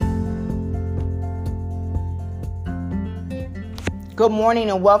Good morning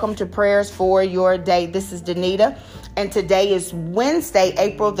and welcome to Prayers for Your Day. This is Danita, and today is Wednesday,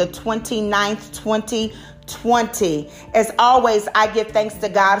 April the 29th, 2020. As always, I give thanks to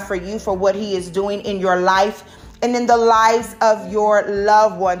God for you, for what He is doing in your life and in the lives of your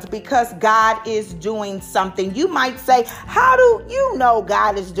loved ones, because God is doing something. You might say, how do you know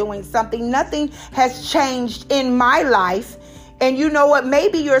God is doing something? Nothing has changed in my life. And you know what?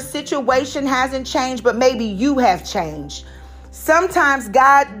 Maybe your situation hasn't changed, but maybe you have changed. Sometimes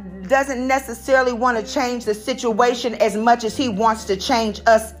God doesn't necessarily want to change the situation as much as He wants to change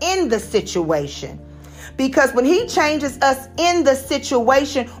us in the situation. Because when He changes us in the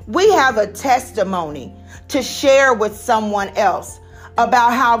situation, we have a testimony to share with someone else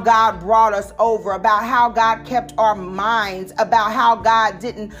about how God brought us over, about how God kept our minds, about how God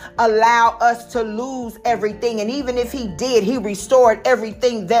didn't allow us to lose everything. And even if He did, He restored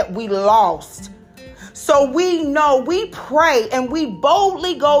everything that we lost. So we know, we pray, and we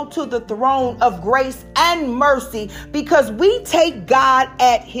boldly go to the throne of grace and mercy because we take God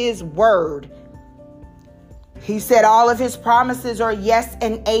at His word. He said all of His promises are yes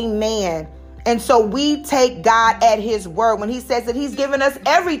and amen. And so we take God at His word when He says that He's given us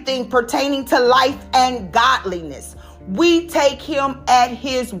everything pertaining to life and godliness. We take Him at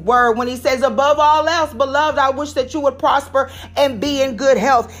His word when He says, above all else, beloved, I wish that you would prosper and be in good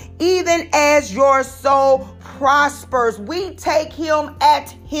health, even as your soul prospers. We take Him at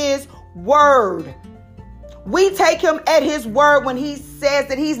His word. We take Him at His word when He says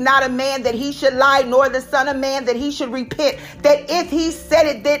that He's not a man that He should lie, nor the son of man that He should repent, that if He said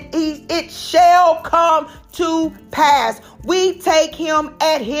it, that it shall come to pass. We take Him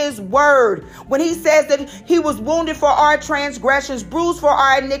at His word when He says that He was wounded for our transgressions, bruised for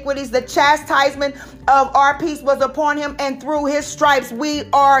our iniquities. The chastisement of our peace was upon Him, and through His stripes we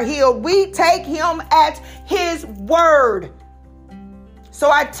are healed. We take Him at His word. So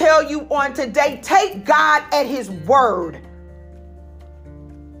I tell you on today, take God at His word.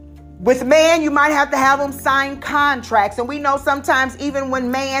 With man, you might have to have him sign contracts. And we know sometimes even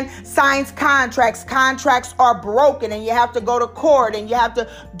when man signs contracts are broken and you have to go to court and you have to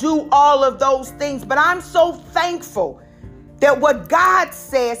do all of those things. But I'm so thankful that what God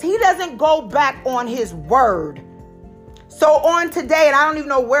says, He doesn't go back on His word. So on today, and I don't even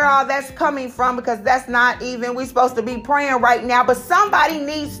know where all that's coming from because that's not even, we're supposed to be praying right now, but somebody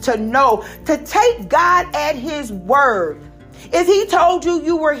needs to know to take God at His word. If He told you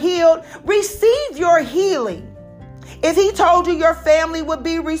you were healed, receive your healing. If He told you your family would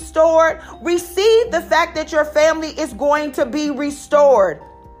be restored, receive the fact that your family is going to be restored.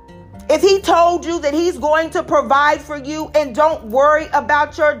 If He told you that He's going to provide for you and don't worry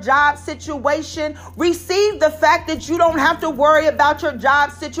about your job situation, receive the fact that you don't have to worry about your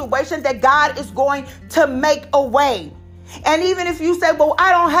job situation, that God is going to make a way. And even if you say, well,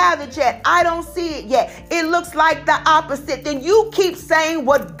 I don't have it yet, I don't see it yet, it looks like the opposite, then you keep saying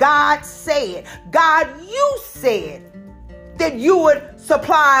what God said. God, you said that you would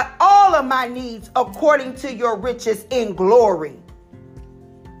supply all of my needs according to your riches in glory.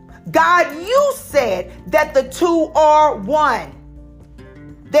 God, you said that the two are one,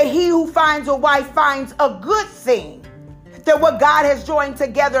 that he who finds a wife finds a good thing, that what God has joined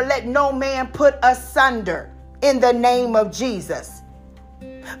together, let no man put asunder, in the name of Jesus.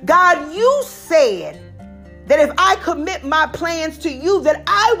 God, you said that if I commit my plans to you, that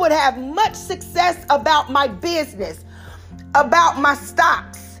I would have much success about my business, about my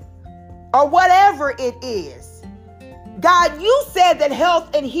stocks, or whatever it is. God, you said that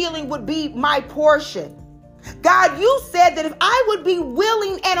health and healing would be my portion. God, you said that if I would be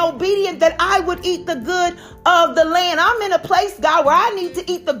willing and obedient, that I would eat the good of the land. I'm in a place, God, where I need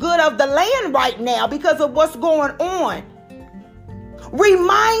to eat the good of the land right now because of what's going on.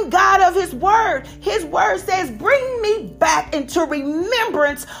 Remind God of His word. His word says, bring me back into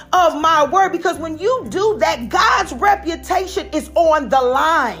remembrance of my word, because when you do that, God's reputation is on the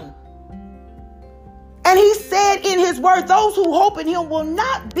line. And He said in His word, those who hope in Him will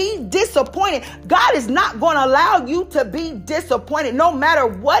not be disappointed. God is not going to allow you to be disappointed, no matter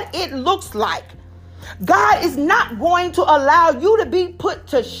what it looks like. God is not going to allow you to be put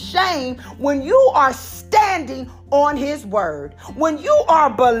to shame when you are standing on His word, when you are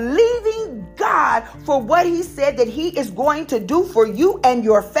believing God for what He said that He is going to do for you and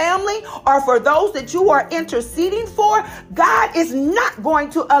your family, or for those that you are interceding for. God is not going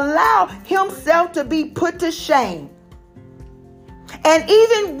to allow Himself to be put to shame. And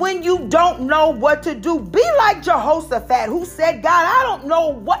even when you don't know what to do, be like Jehoshaphat, who said, God, I don't know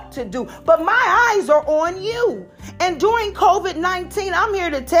what to do, but my eyes are on you. And during COVID-19, I'm here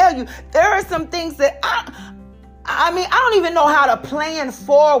to tell you, there are some things that I don't even know how to plan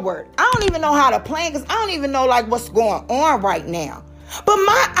forward. I don't even know how to plan because I don't even know like what's going on right now. But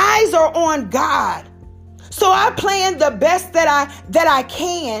my eyes are on God. So I plan the best that I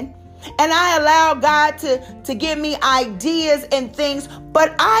can. And I allow God to give me ideas and things.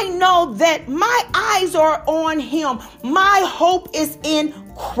 But I know that my eyes are on him. My hope is in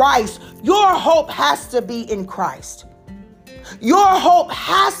Christ. Your hope has to be in Christ. Your hope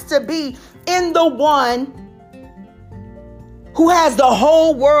has to be in the one who has the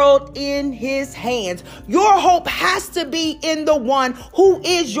whole world in his hands. Your hope has to be in the one who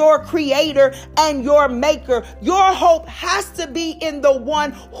is your creator and your maker. Your hope has to be in the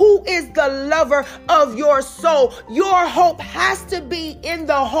one who is the lover of your soul. Your hope has to be in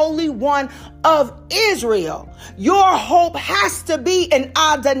the Holy One of Israel. Your hope has to be in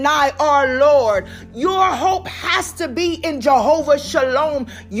Adonai, our Lord. Your hope has to be in Jehovah Shalom,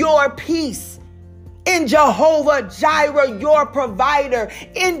 your peace. In Jehovah Jireh, your provider.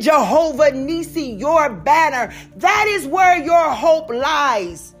 In Jehovah Nisi, your banner. That is where your hope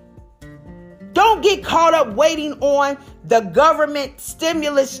lies. Don't get caught up waiting on the government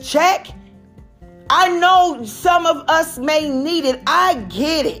stimulus check. I know some of us may need it. I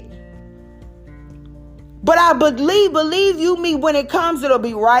get it. But I believe you me, when it comes, it'll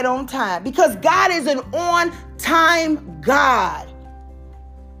be right on time. Because God is an on-time God.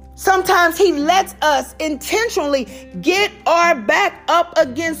 Sometimes he lets us intentionally get our back up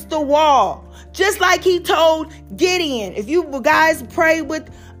against the wall. Just like he told Gideon. If you guys prayed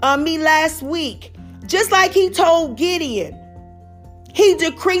with me last week. Just like he told Gideon. He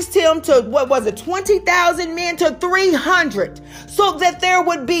decreased him to, 20,000 men to 300. So that there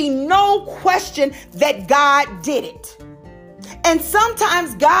would be no question that God did it. And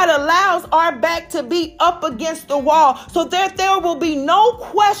sometimes God allows our back to be up against the wall so that there will be no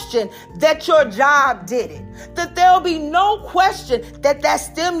question that your job did it. That there will be no question that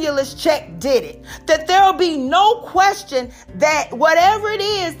stimulus check did it. That there will be no question that whatever it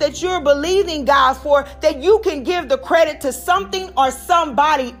is that you're believing God for, that you can give the credit to something or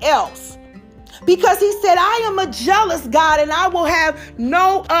somebody else. Because he said, I am a jealous God and I will have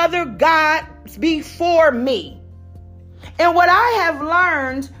no other gods before me. And what I have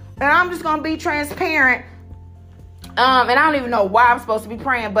learned, and I'm just going to be transparent, and I don't even know why I'm supposed to be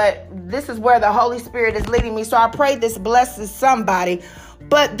praying, but this is where the Holy Spirit is leading me. So I pray this blesses somebody.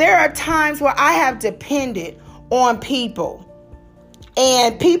 But there are times where I have depended on people.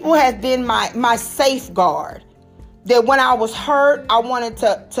 And people have been my safeguard. That when I was hurt, I wanted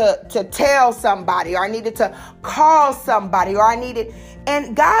to tell somebody, or I needed to call somebody,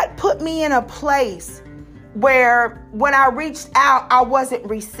 and God put me in a place where when I reached out, I wasn't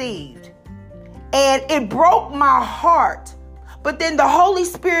received. And it broke my heart. But then the Holy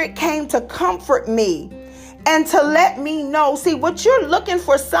Spirit came to comfort me and to let me know, see, what you're looking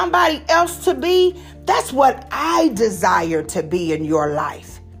for somebody else to be, that's what I desire to be in your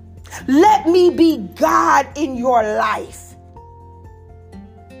life. Let me be God in your life.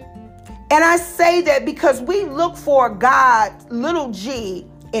 And I say that because we look for God, little g,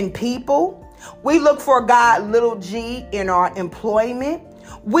 in people. We look for God, little g, in our employment.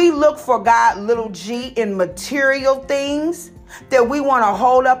 We look for God, little g, in material things that we want to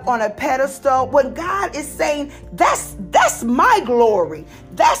hold up on a pedestal. When God is saying, that's my glory.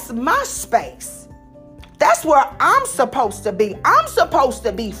 That's my space. That's where I'm supposed to be. I'm supposed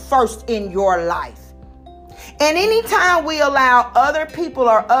to be first in your life. And anytime we allow other people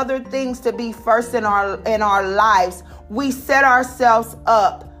or other things to be first in our lives, we set ourselves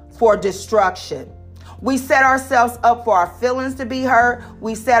up for destruction. We set ourselves up for our feelings to be hurt.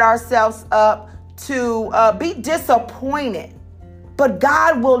 We set ourselves up to be disappointed. But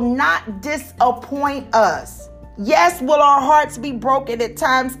God will not disappoint us. Yes, will our hearts be broken at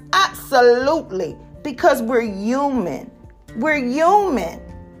times? Absolutely. Because we're human. We're human.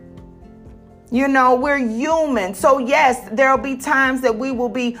 We're human. So yes, there'll be times that we will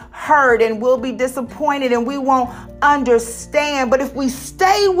be hurt and we'll be disappointed and we won't understand. But if we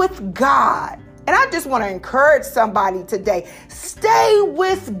stay with God, and I just want to encourage somebody today, stay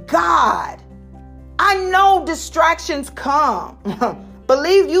with God. I know distractions come.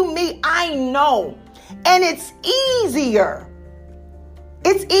 Believe you me, I know. And it's easier.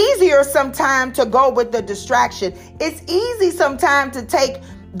 It's easier sometimes to go with the distraction. It's easy sometimes to take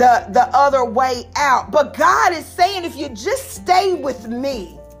the other way out. But God is saying, if you just stay with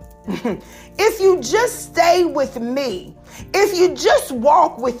me, if you just stay with me, if you just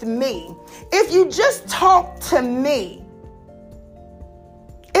walk with me, if you just talk to me,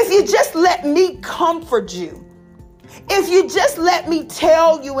 if you just let me comfort you, If you just let me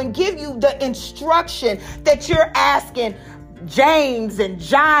tell you and give you the instruction that you're asking James and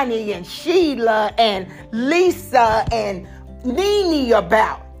Johnny and Sheila and Lisa and Nene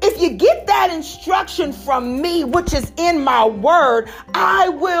about, if you get that instruction from me, which is in my word, I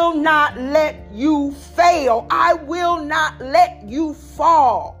will not let you fail. I will not let you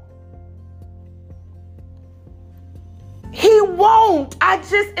fall. He won't.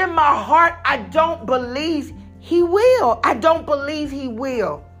 In my heart, I don't believe he will. I don't believe he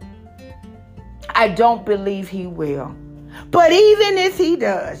will. I don't believe he will. But even if he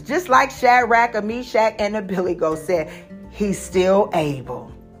does, just like Shadrach, Meshach, and Abednego said, he's still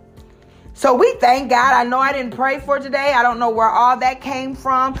able. So we thank God. I know I didn't pray for today. I don't know where all that came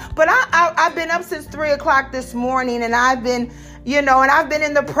from. But I've been up since 3 o'clock this morning, and I've been in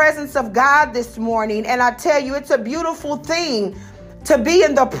the presence of God this morning. And I tell you, it's a beautiful thing to be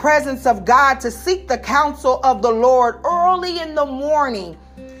in the presence of God, to seek the counsel of the Lord early in the morning.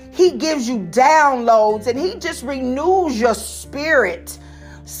 He gives you downloads and he just renews your spirit.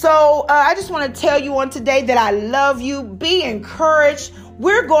 So I just want to tell you on today that I love you. Be encouraged.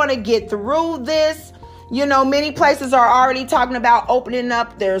 We're going to get through this. Many places are already talking about opening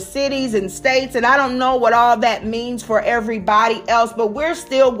up their cities and states, and I don't know what all that means for everybody else, but we're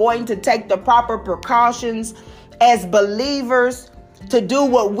still going to take the proper precautions as believers to do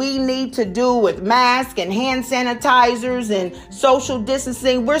what we need to do with masks and hand sanitizers and social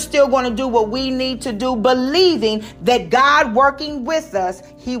distancing. We're still going to do what we need to do, believing that God working with us,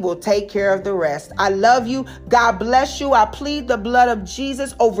 he will take care of the rest. I love you. God bless you. I plead the blood of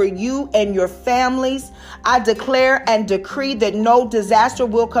Jesus over you and your families. I declare and decree that no disaster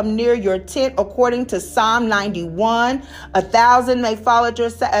will come near your tent according to Psalm 91. 1,000 may fall at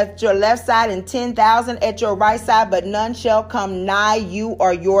your left side and 10,000 at your right side, but none shall come nigh you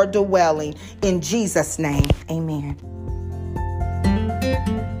or your dwelling. In Jesus' name, amen.